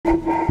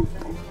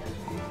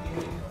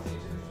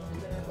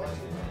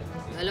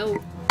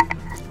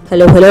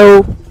Hello,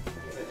 hello.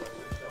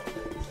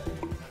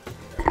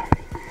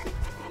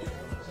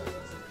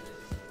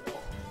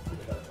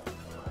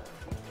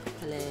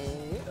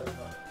 Hello.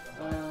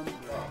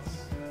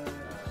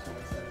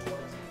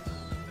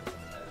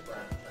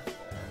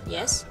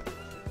 Yes?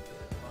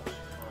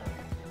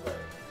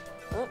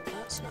 Oh,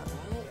 that's not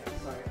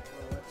right.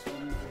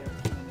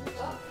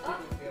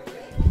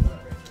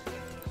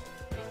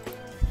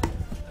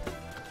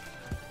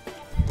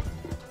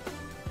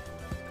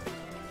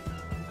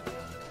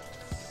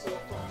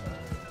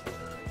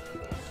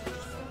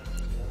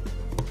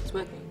 It's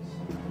working.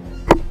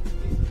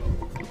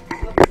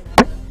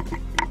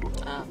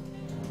 Ah.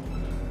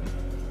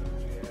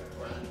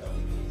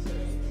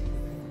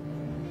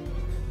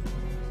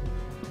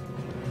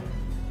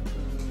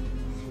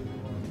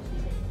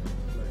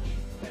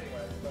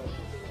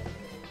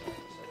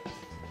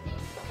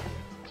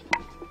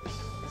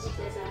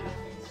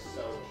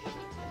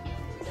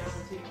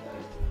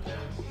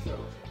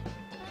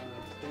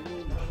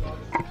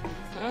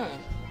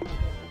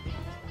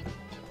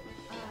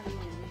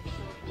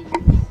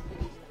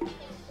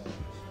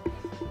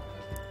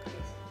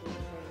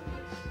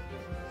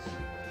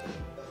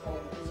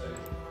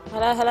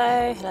 Hello,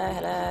 hello, hello,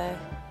 hello.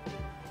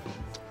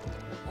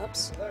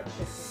 Oops.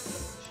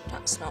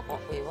 That's not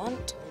what we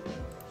want.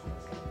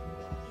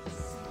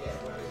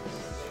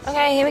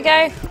 Okay, here we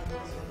go.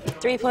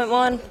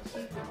 3.1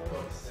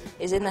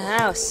 is in the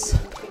house.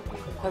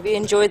 Hope you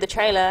enjoyed the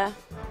trailer.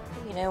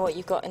 You know what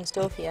you've got in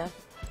store for you.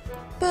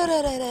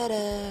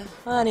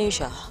 A new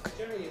shark.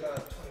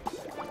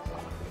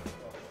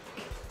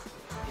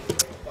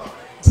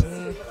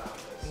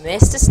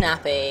 Mr.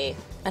 Snappy.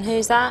 And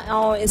who's that?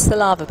 Oh, it's the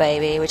lava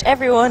baby, which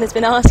everyone has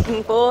been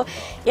asking for.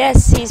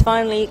 Yes, he's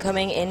finally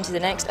coming into the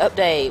next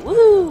update.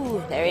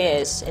 Woo! There he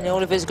is, in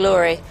all of his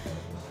glory.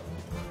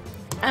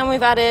 And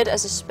we've added,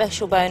 as a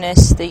special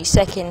bonus, the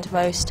second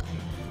most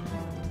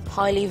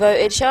highly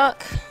voted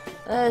shark,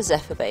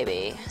 ZEPHYR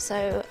baby.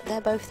 So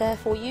they're both there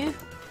for you.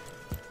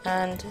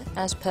 And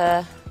as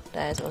per,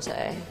 there's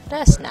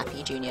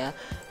SNAPPY Jr.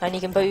 And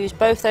you can use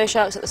both those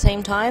sharks at the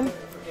same time,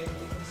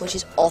 which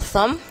is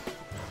awesome.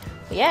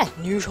 But yeah,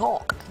 new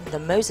shark, the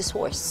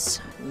Mosasaurus,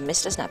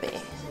 Mr. Snappy.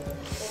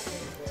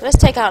 So let's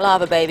take out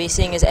Lava Baby,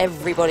 seeing as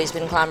everybody's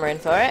been clamouring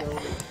for it.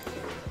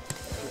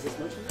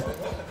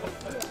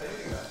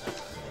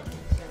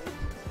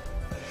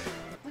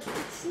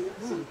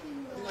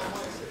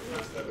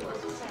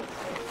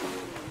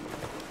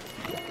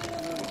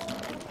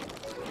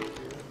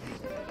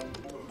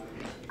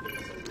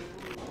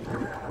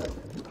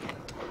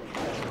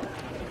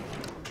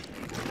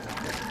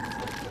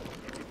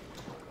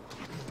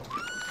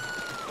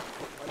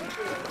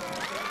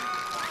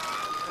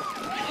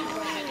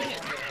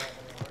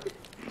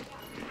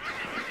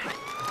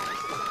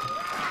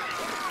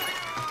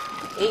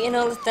 Eating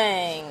all the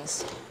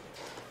things,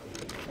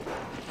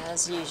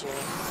 as usual.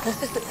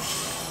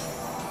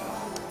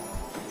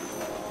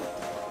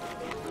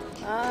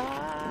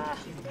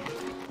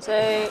 So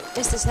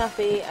Mr.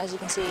 Snappy, as you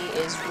can see,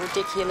 is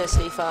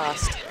ridiculously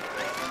fast.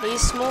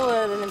 He's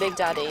smaller than the Big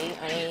Daddy,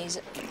 and he's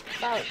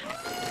about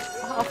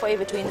halfway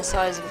between the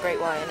size of a great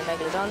white and a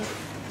megalodon.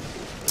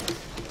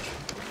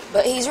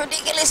 But he's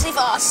ridiculously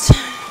fast.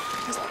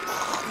 He's like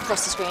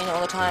across the screen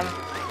all the time.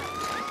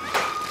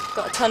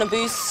 Got a ton of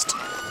boost.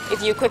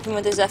 If you equip him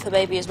with the ZEPHYR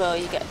baby as well,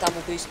 you get a double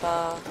boost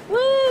bar.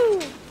 Woo!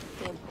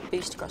 Be a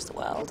boost across the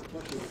world.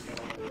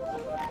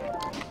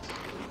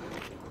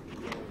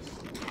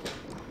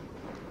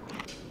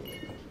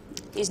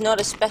 He's not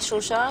a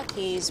special shark,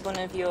 he's one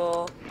of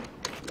your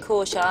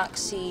core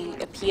sharks. He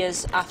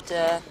appears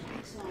after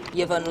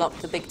you've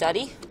unlocked the Big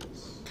Daddy.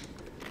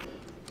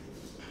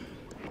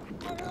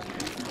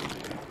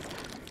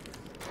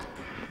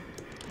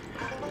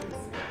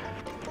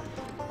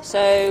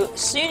 So, as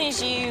soon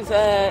as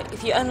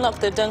if you unlock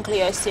the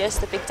Dunkleosteus,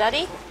 the Big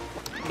Daddy,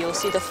 you'll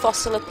see the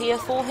fossil appear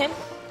for him.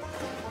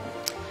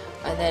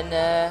 And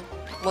then,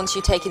 once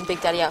you've taken Big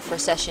Daddy out for a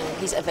session,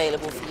 he's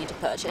available for you to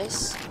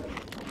purchase.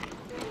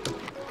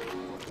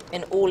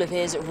 In all of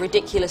his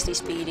ridiculously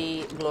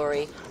speedy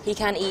glory. He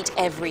can eat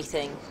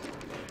everything.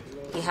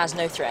 He has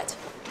no threat.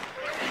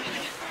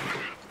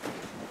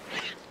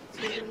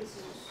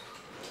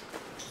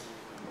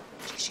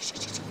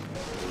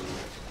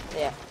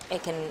 Yeah,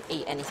 it can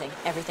eat anything,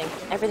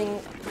 everything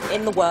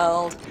in the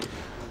world,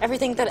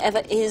 everything that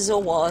ever is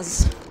or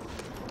was.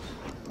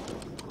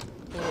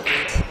 He will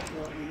eat.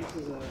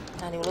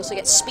 And he will also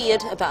get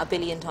speared about 1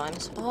 billion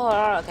times.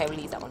 Oh, okay, we'll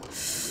leave that one.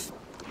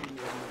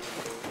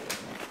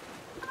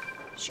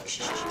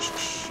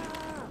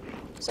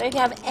 So if you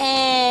have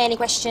any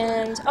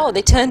questions... Oh,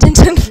 they turned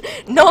into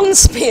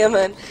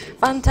non-spearmen.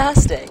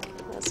 Fantastic.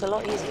 That's a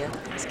lot easier.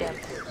 Let's go.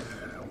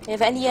 If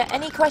you have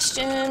any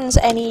questions,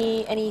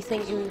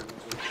 anything you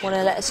want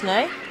to let us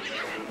know,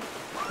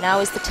 now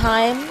is the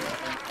time.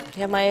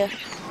 You have my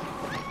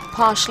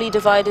partially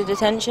divided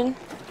attention.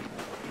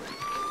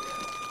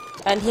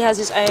 And he has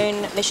his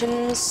own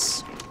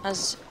missions,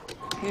 as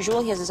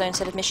usual. He has his own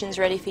set of missions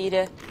ready for you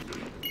to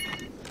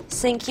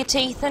sink your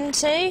teeth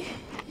into.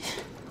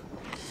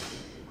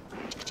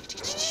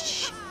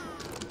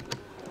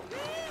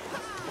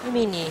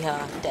 You mean you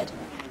are dead?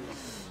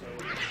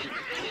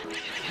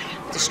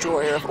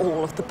 Destroyer of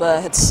all of the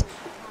birds.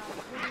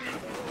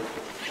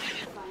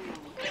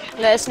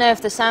 Let us know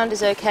if the sound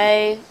is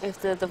okay, if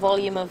the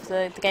volume of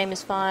the game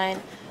is fine,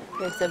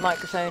 if the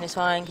microphone is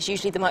fine, because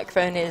usually the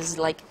microphone is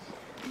like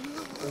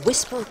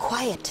whisper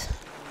quiet.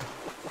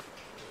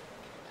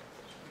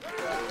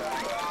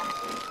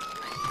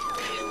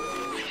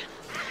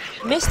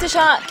 Mr.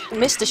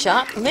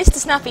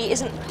 Snappy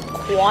isn't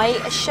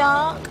quite a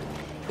shark.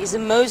 He's a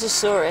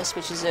mosasaurus,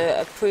 which is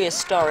a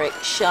prehistoric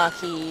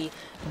sharky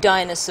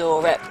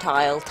dinosaur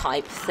reptile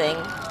type thing.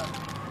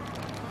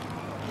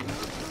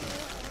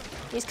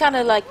 He's kind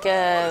of like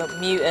a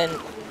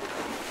mutant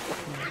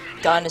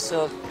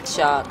dinosaur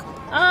shark.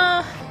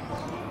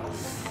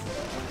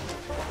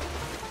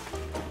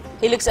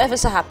 He looks ever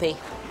so happy.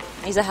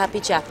 He's a happy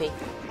chappy.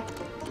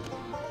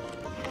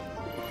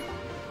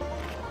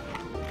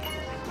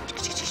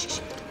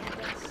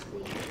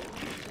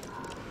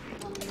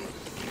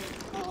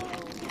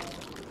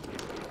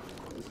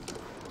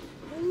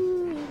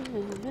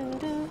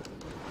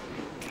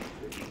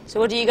 So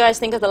what do you guys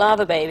think of the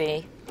lava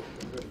baby?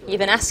 You've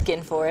been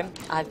asking for him.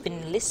 I've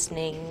been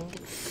listening.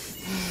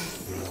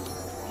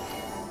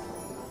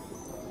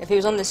 If he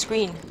was on the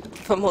screen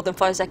for more than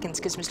 5 seconds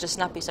because Mr.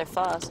 Snappy's so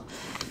fast.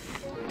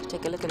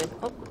 Take a look at him.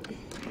 Oh.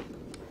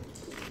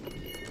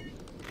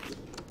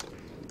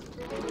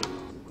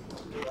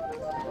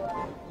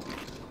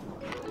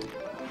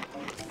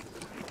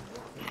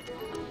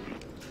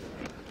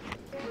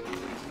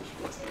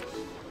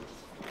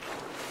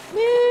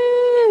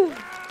 Woo!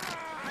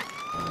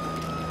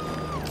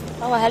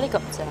 Oh, a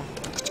helicopter.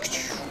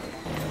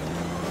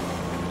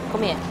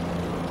 Come here.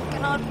 I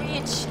cannot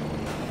reach.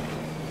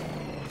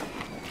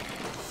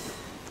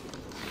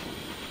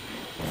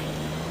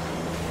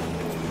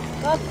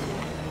 God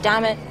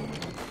damn it.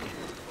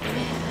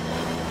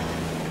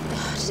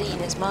 Oh, just eating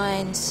his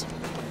minds.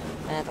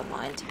 Never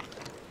mind.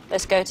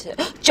 Let's go to...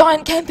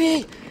 Giant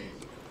Kempy!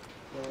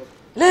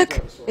 Look!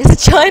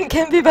 It's a giant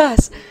Kempy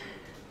bass!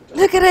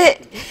 Look at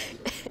it!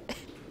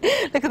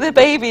 Look at the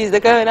babies, they're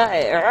going at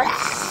it.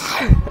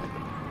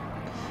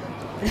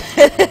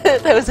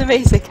 That was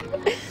amazing.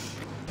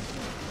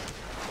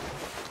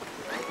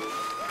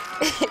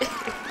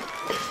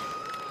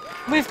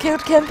 We've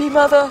killed Kempy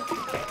Mother.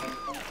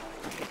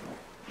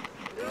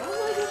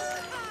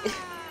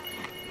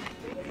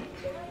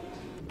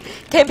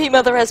 Kempy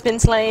Mother has been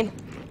slain.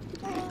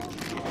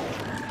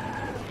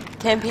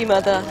 Kempy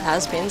Mother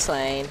has been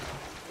slain.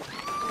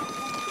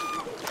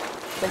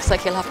 Looks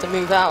like he'll have to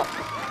move out.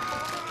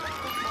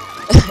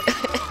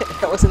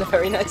 That wasn't a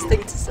very nice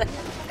thing to say.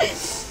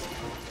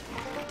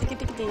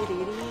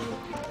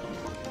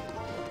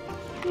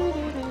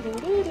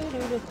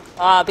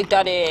 Ah, Big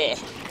Daddy.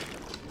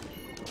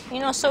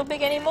 You're not so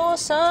big anymore,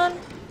 son.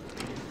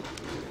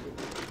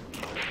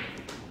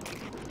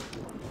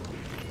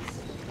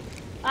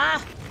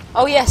 Ah!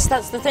 Oh yes,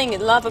 that's the thing.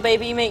 Lava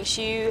Baby makes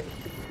you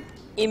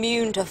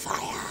immune to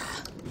fire.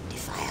 The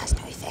fire has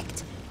no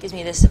effect. Gives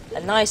me this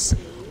a nice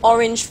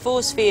orange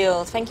force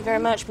field. Thank you very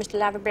much, Mr.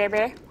 Lava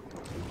Baby.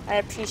 I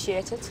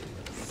appreciate it.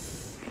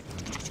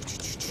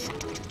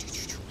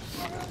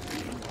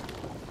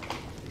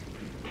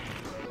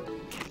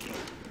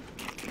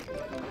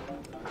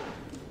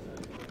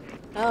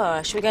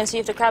 Oh, should we go and see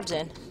if the crab's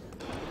in?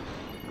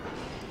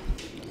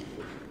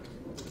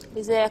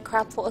 Is there a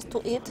crab for us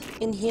to eat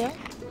in here?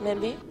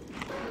 Maybe?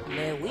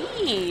 Maybe.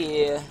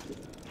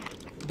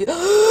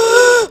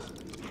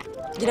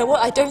 You know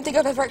what? I don't think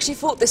I've ever actually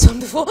fought this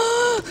one before.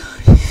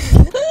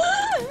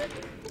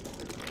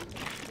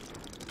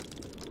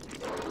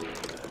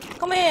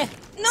 Come here!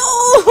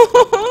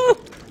 No!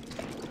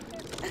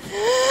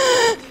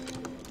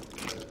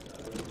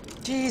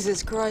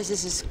 Jesus Christ,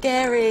 this is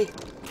scary.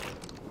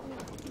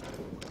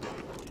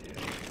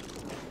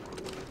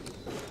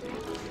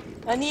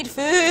 I need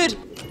food.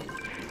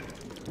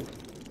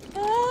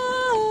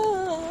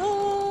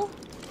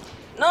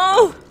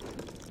 No!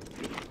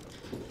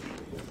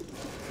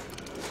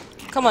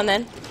 Come on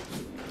then.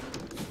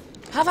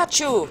 How about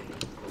you?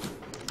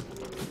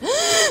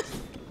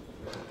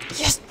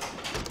 Yes!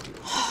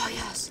 Oh,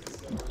 yes.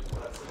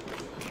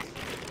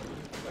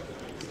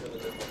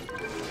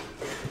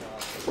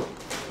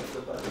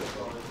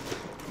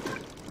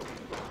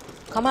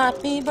 Come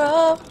at me,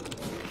 bro.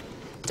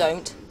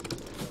 Don't.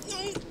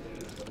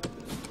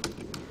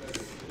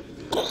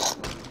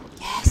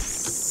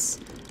 Yes.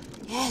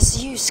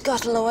 Yes, you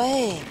scuttle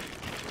away.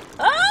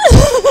 Ah!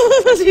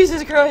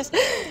 Jesus Christ.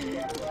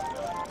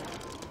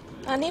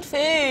 I need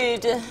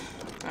food.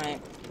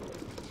 Right.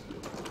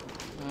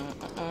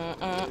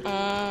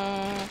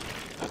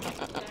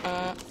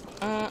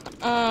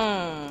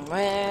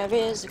 Where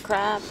is the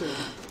crab?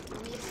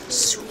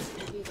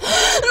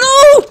 No!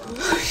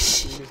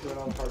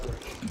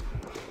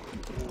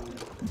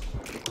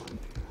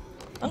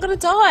 I'm gonna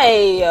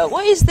die.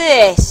 What is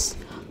this?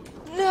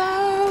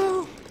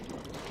 No!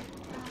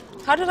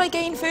 How did I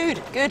gain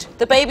food? Good.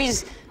 The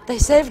babies, they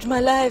saved my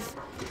life.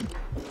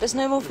 There's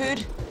no more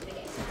food.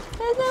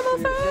 There's no more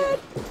food.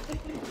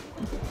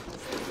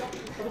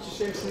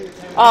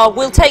 Oh,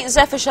 we'll take the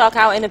Zephyr Shark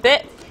out in a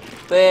bit,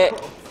 but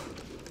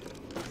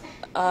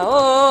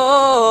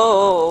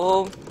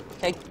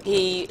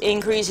he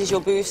increases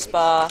your boost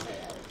bar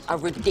a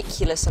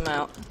ridiculous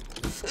amount.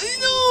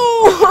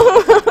 No!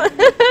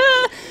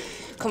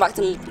 Come back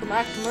to me.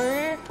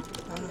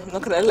 I'm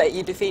not gonna let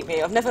you defeat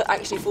me. I've never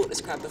actually fought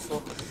this crab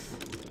before.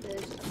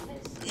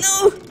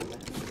 No!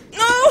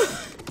 No!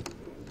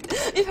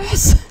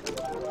 Yes!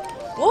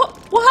 What?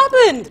 What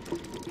happened?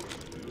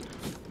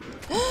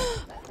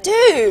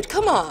 Dude,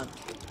 come on!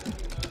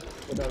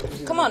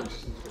 Come on!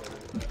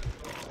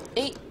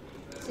 Eat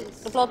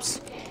the blobs.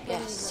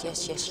 Yes,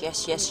 yes, yes,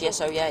 yes, yes,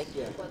 yes, oh yay.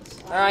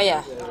 Where are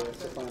ya?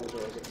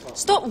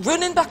 Stop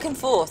running back and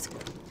forth.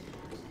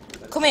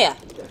 Come here.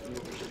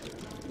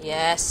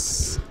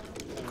 Yes.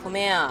 Come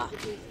here.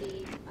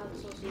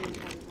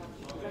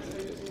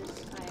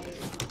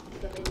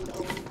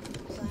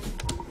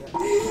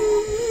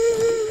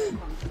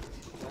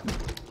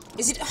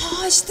 Is it?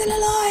 Oh, it's still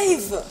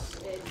alive!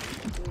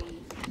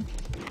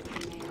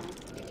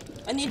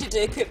 I needed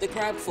to equip the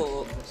crab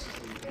fork.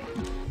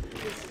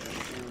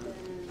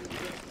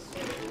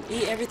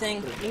 Eat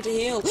everything. Need to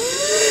heal.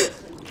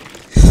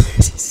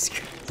 Jesus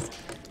Christ.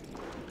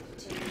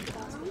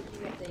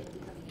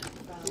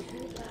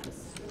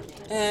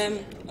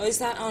 Is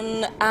that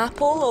on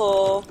Apple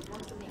or?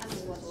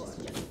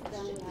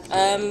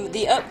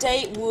 The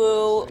update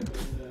will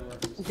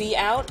be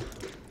out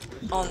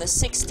on the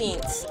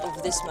 16th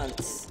of this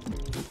month.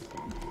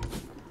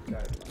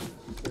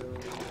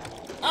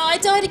 Oh, I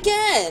died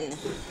again!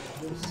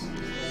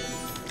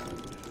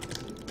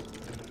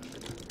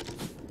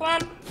 Come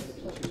on!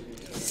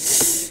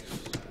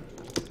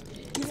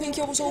 You think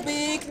you're so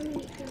big?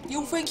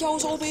 You think you're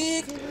so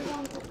big?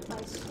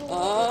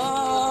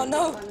 Oh,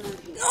 no!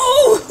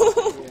 No!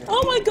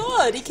 Oh my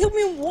god, he killed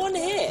me in one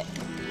hit!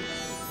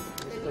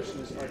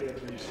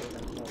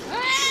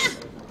 Ah!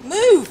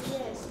 Move!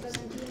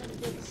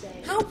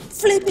 How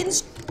flippin'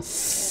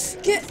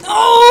 get?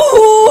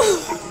 Oh!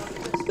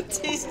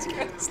 Jesus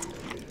Christ!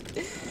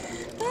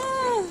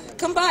 Ah,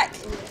 come back!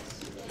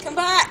 Come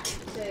back!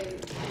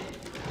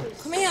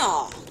 Come here!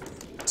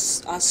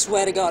 I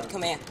swear to God,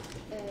 come here!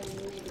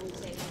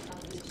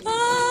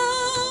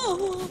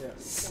 Oh!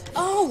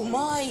 Oh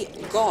my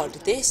God!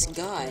 This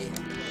guy!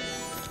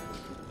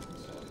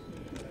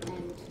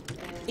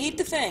 Eat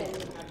the thing!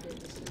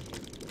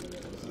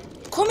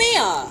 Come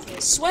here!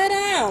 Swear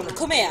down!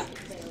 Come here!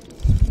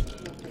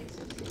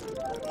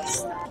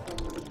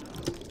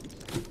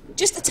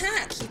 Just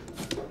attack!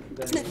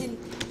 Flipping.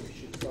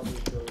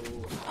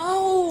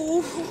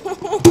 Oh!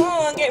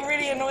 I'm getting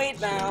really annoyed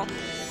now.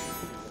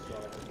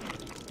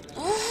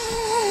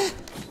 Ah.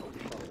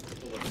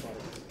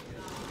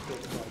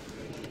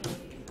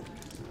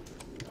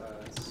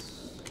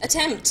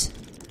 Attempt!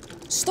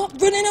 Stop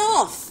running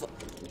off!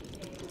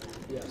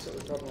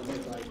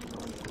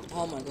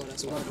 Oh my god,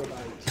 that's what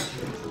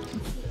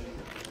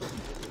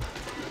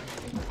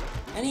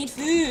I need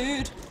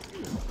food!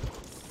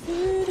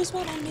 Food is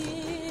what I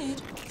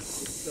need.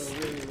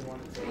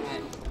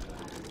 Right.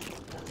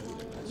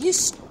 You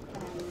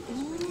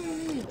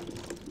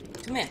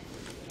come here.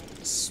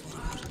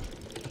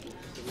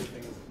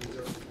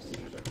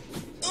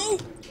 Oh!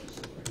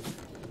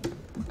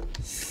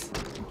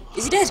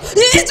 Is he dead?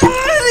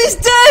 He's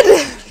dead!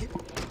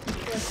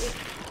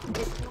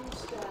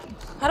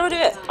 How do I do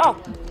it? Oh!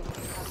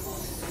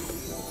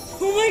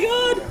 Oh my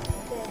god!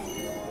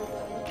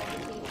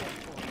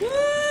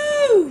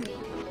 Woo!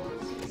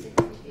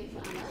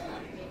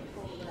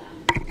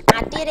 I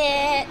did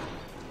it!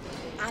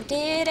 I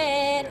did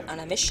it!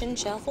 And a mission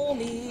shall for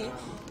me.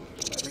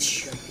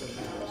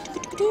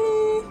 Do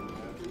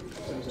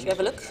you have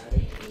a look?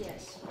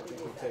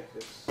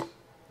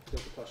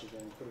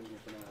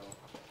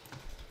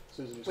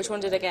 Which one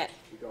did I get?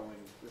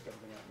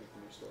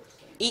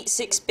 Eat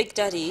 6 Big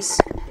Daddies.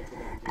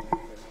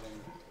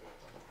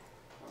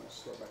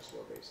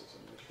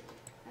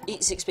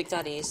 Eat 6 Big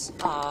Daddies.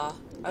 Ah,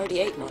 I already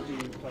ate one.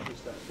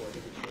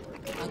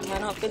 I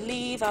cannot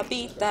believe I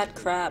beat that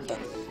crab.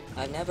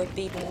 I've never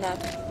beaten that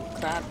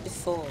crab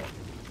before.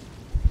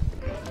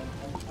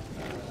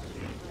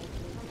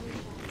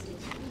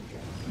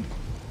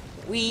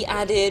 We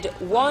added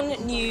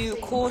 1 new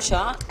core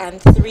shark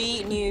and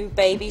 3 new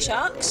baby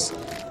sharks.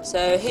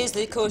 So here's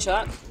the core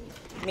shark,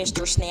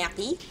 Mr.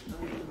 Snappy,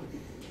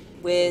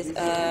 with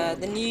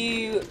the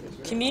new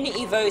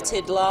community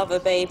voted lava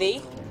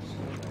baby.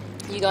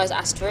 You guys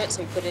asked for it,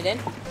 so we put it in.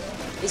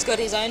 He's got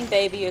his own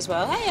baby as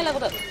well. Hey, I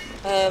leveled up.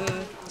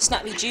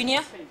 Snappy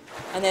Jr.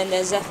 And then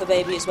there's ZEPHYR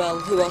baby as well,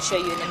 who I'll show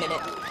you in a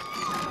minute.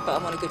 But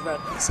I'm on a good run,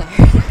 so.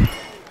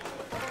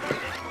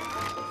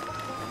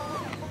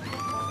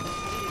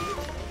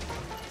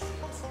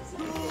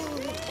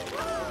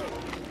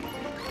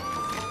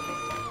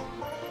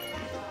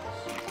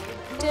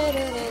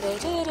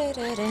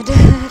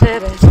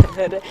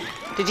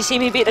 Did you see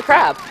me beat the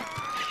crab?